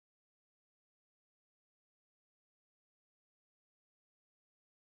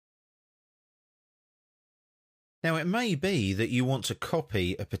Now, it may be that you want to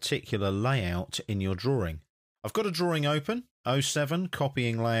copy a particular layout in your drawing. I've got a drawing open, 07,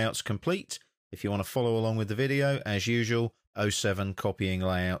 copying layouts complete. If you want to follow along with the video, as usual, 07 copying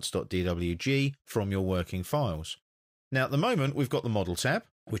layouts.dwg from your working files. Now, at the moment, we've got the model tab,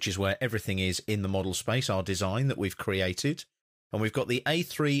 which is where everything is in the model space, our design that we've created. And we've got the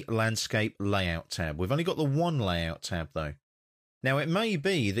A3 landscape layout tab. We've only got the one layout tab though. Now, it may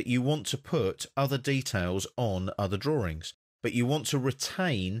be that you want to put other details on other drawings, but you want to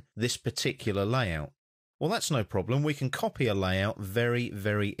retain this particular layout. Well, that's no problem. We can copy a layout very,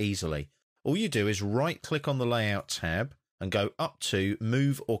 very easily. All you do is right-click on the Layout tab and go up to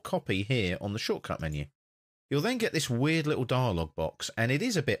Move or Copy here on the shortcut menu. You'll then get this weird little dialog box, and it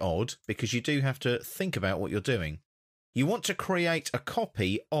is a bit odd because you do have to think about what you're doing. You want to create a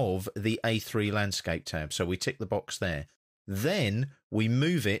copy of the A3 Landscape tab, so we tick the box there. Then we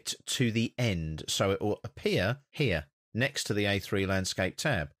move it to the end, so it will appear here next to the A3 Landscape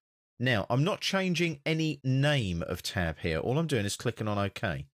tab. Now, I'm not changing any name of tab here. All I'm doing is clicking on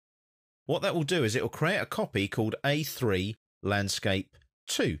OK. What that will do is it will create a copy called A3 Landscape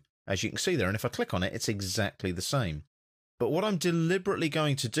 2, as you can see there. And if I click on it, it's exactly the same. But what I'm deliberately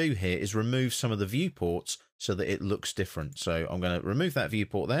going to do here is remove some of the viewports so that it looks different. So I'm going to remove that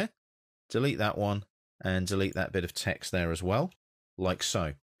viewport there, delete that one, and delete that bit of text there as well, like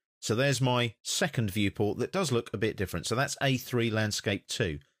so. So there's my second viewport that does look a bit different. So that's A3 Landscape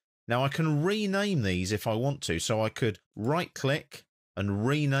 2. Now I can rename these if I want to. So I could right-click and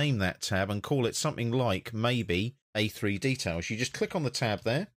rename that tab and call it something like maybe A3 Details. You just click on the tab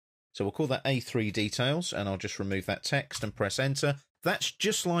there. So we'll call that A3 Details, and I'll just remove that text and press Enter. That's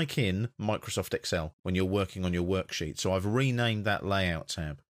just like in Microsoft Excel when you're working on your worksheet. So I've renamed that Layout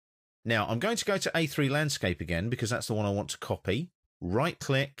tab. Now I'm going to go to A3 Landscape again because that's the one I want to copy.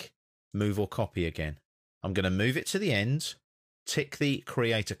 Right-click, Move or Copy again. I'm going to move it to the end, tick the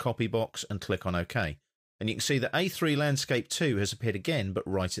Create a Copy box and click on OK. And you can see that A3 Landscape 2 has appeared again, but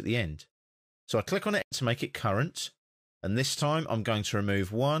right at the end. So I click on it to make it current. And this time I'm going to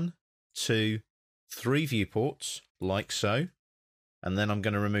remove 1, 2, 3 viewports, like so. And then I'm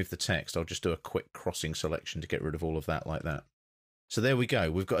going to remove the text. I'll just do a quick crossing selection to get rid of all of that like that. So there we go.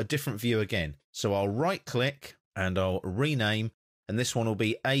 We've got a different view again. So I'll right click and I'll rename. And this one will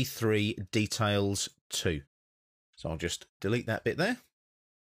be A3 Details 2. So I'll just delete that bit there.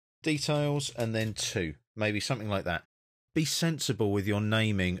 Details and then 2. Maybe something like that. Be sensible with your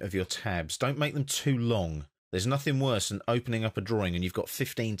naming of your tabs. Don't make them too long. There's nothing worse than opening up a drawing and you've got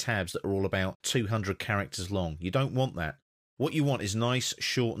 15 tabs that are all about 200 characters long. You don't want that. What you want is nice,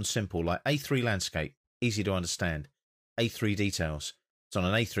 short and simple, like A3 Landscape, easy to understand. A3 Details, it's on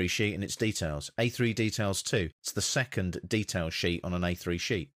an A3 sheet and it's details. A3 Details 2, it's the second detail sheet on an A3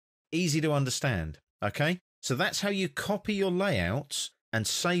 sheet. Easy to understand, okay? So that's how you copy your layouts and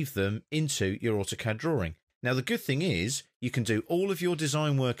save them into your AutoCAD drawing. Now the good thing is, you can do all of your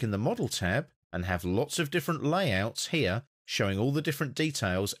design work in the Model tab and have lots of different layouts here showing all the different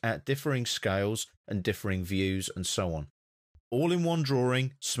details at differing scales and differing views and so on. All in one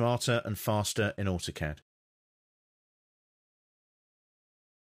drawing, smarter and faster in AutoCAD.